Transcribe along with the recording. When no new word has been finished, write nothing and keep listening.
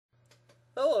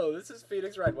Hello, this is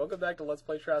Phoenix Wright. Welcome back to Let's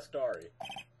Play Trashdari.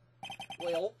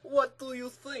 Well, what do you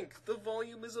think? The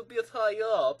volume is a bit high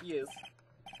up, yes.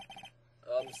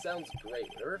 Sounds great.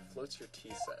 Whatever floats your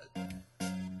tea set.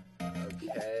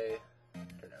 Okay.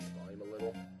 Turn down the volume a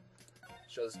little.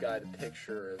 Show this guy the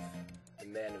picture of the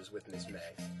man who's with Miss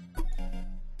May.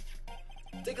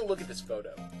 Take a look at this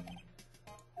photo.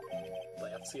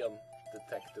 Nancy,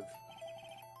 detective.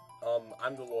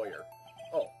 I'm the lawyer.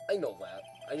 Oh, I know that.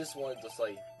 I just wanted to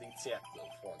say detective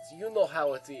once. You know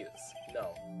how it is.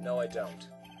 No, I don't.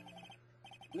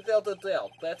 Without a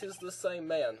doubt, that is the same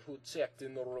man who checked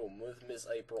in the room with Miss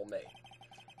April May.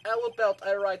 How about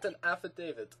I write an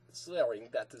affidavit swearing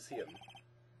that is him?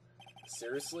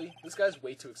 Seriously? This guy's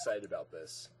way too excited about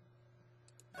this.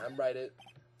 I'm write it.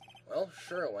 Well,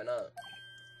 sure, why not?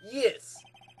 Yes!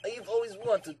 I've always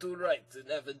wanted to write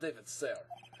an affidavit, sir.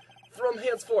 From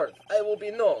henceforth, I will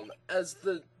be known as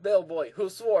the bellboy who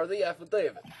swore the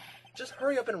affidavit. Just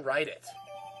hurry up and write it.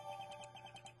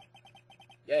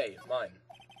 Yay, mine.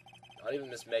 Not even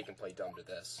Miss May can play dumb to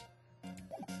this.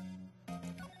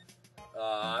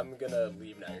 I'm gonna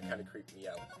leave now. You're kinda creeping me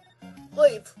out.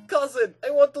 Wait, cousin, I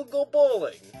want to go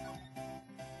bowling.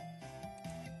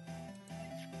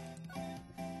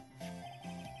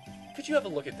 Could you have a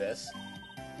look at this?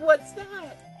 What's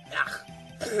that? Ah.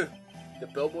 The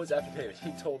bellboy's affidavit.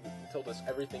 He told us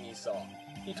everything he saw.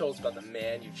 He told us about the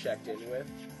man you checked in with.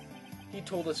 He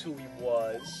told us who he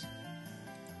was.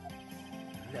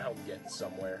 Now we're getting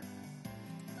somewhere.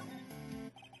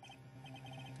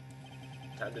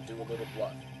 Time to do a little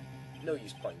bluff. No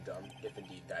use playing dumb, if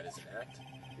indeed that is an act.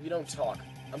 If you don't talk,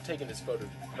 I'm taking this photo to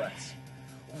the press.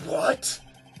 What?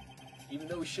 Even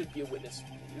though we should be a witness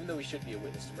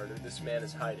to murder, this man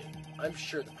is hiding. I'm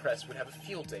sure the press would have a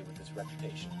field day with his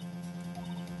reputation.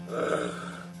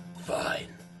 Fine.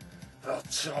 I'll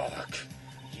talk.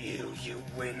 You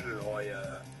win,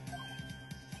 lawyer.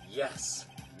 Yes.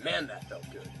 Man, that felt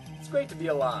good. It's great to be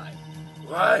alive.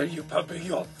 Why are you pumping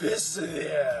your fists in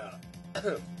the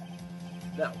air?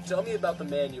 Now, tell me about the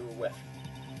man you were with.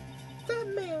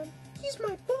 That man, he's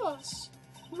my boss.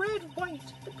 Wright,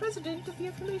 the president of the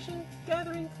information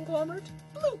gathering conglomerate,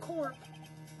 Blue Corp.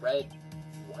 Wright?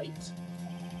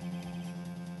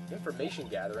 Information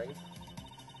gathering?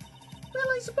 Well,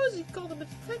 I suppose you'd call them a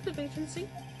detective agency.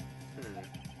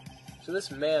 So this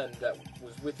man that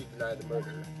was with you denied the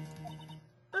murder.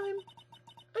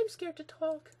 I'm scared to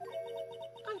talk.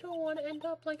 I don't want to end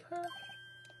up like her.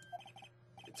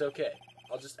 It's okay.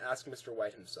 I'll just ask Mr.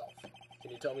 White himself.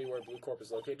 Can you tell me where Blue Corp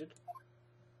is located?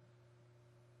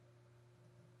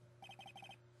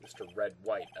 Mr. Red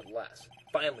White, at last.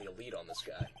 Finally a lead on this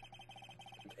guy.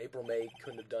 If April May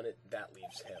couldn't have done it, that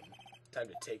leaves him. Time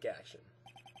to take action.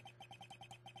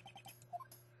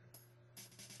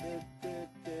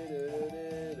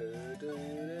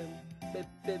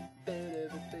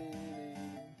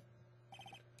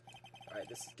 Alright,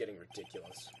 this is getting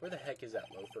ridiculous. Where the heck is that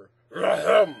loafer?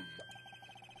 Ahem!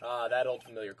 Ah, that old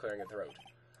familiar clearing a throat.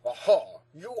 Aha!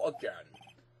 You again!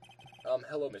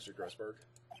 Hello, Mr. Grossberg.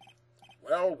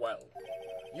 Well,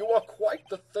 you are quite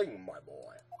the thing, my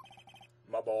boy.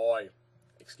 My boy.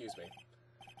 Excuse me.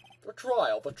 The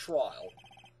trial.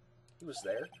 He was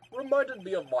there. Reminded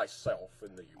me of myself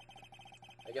in the youth.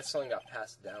 I guess something got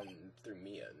passed down through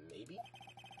Mia, maybe?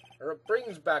 Or it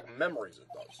brings back memories, it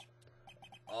does.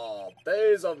 Ah,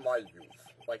 days of my youth.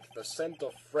 Like the scent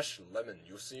of fresh lemon,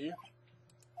 you see?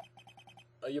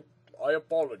 I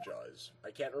apologize. I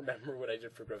can't remember what I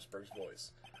did for Grossberg's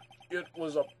voice. It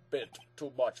was a bit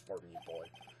too much for me, boy.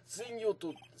 Seeing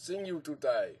you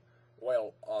today,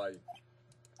 well, I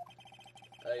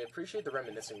appreciate the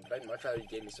reminiscing, but I'd much rather you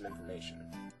gave me some information.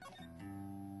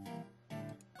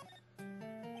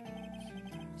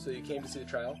 So you came to see the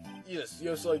trial? Yes,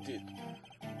 I did.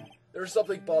 There was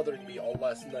something bothering me all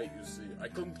last night, you see. I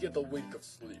couldn't get a wink of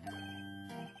sleep.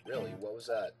 Really? What was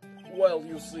that? Well,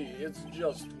 you see, it's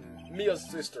just Mia's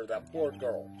sister, that poor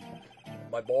girl.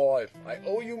 My boy, I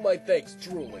owe you my thanks,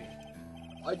 truly.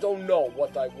 I don't know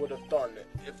what I would have done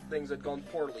if things had gone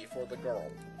poorly for the girl.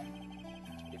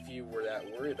 If you were that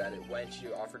worried about it, why didn't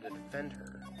you offer to defend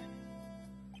her?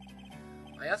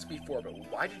 I asked before, but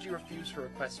why did you refuse her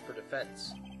request for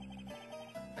defense?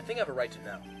 I think I have a right to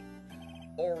know.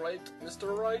 Alright,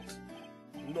 Mr. Wright?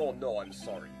 No, I'm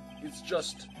sorry. It's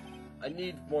just, I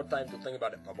need more time to think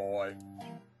about it, my boy.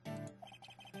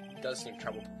 He does seem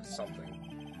troubled with something.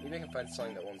 Maybe I can find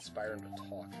something that will inspire him to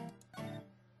talk.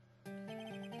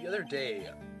 The other day,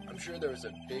 I'm sure there was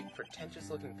a big,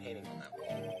 pretentious-looking painting on that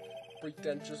wall.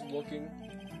 Pretentious-looking?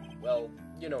 Well,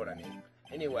 you know what I mean.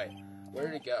 Anyway, where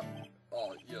did it go?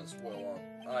 Oh, yes, well,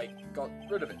 I got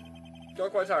rid of it.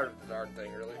 Got quite tired of the darn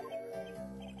thing, really.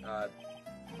 I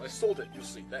sold it, you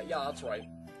see. Yeah, that's right.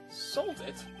 Sold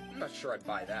it? I'm not sure I'd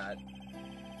buy that.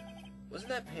 Wasn't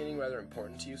that painting rather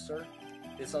important to you, sir?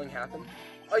 Did something happen?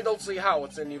 I don't see how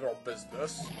it's any of our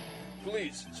business.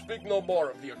 Please, speak no more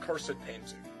of the accursed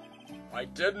painting. I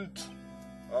didn't,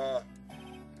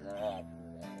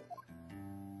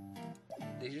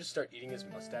 Did he just start eating his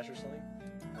mustache or something?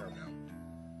 I don't know.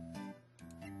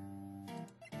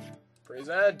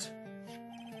 Present!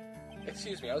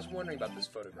 Excuse me, I was wondering about this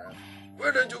photograph.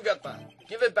 Where did you get that?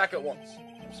 Give it back at once.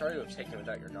 I'm sorry to have taken it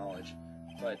without your knowledge,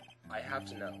 but I have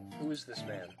to know. Who is this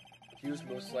man? He was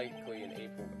most likely in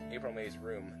April May's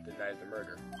room the night of the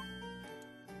murder.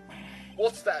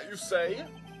 What's that you say?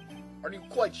 Are you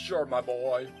quite sure, my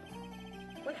boy?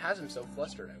 What has him so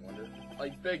flustered, I wonder? I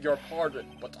beg your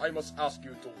pardon, but I must ask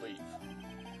you to leave.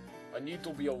 I need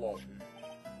to be alone.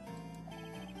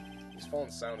 He's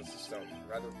fallen sound as a stone,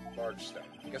 a rather large stone.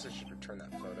 I guess I should return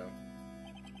that photo.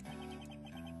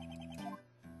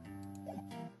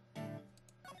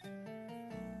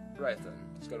 Right then,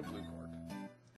 let's go to Blue Corp.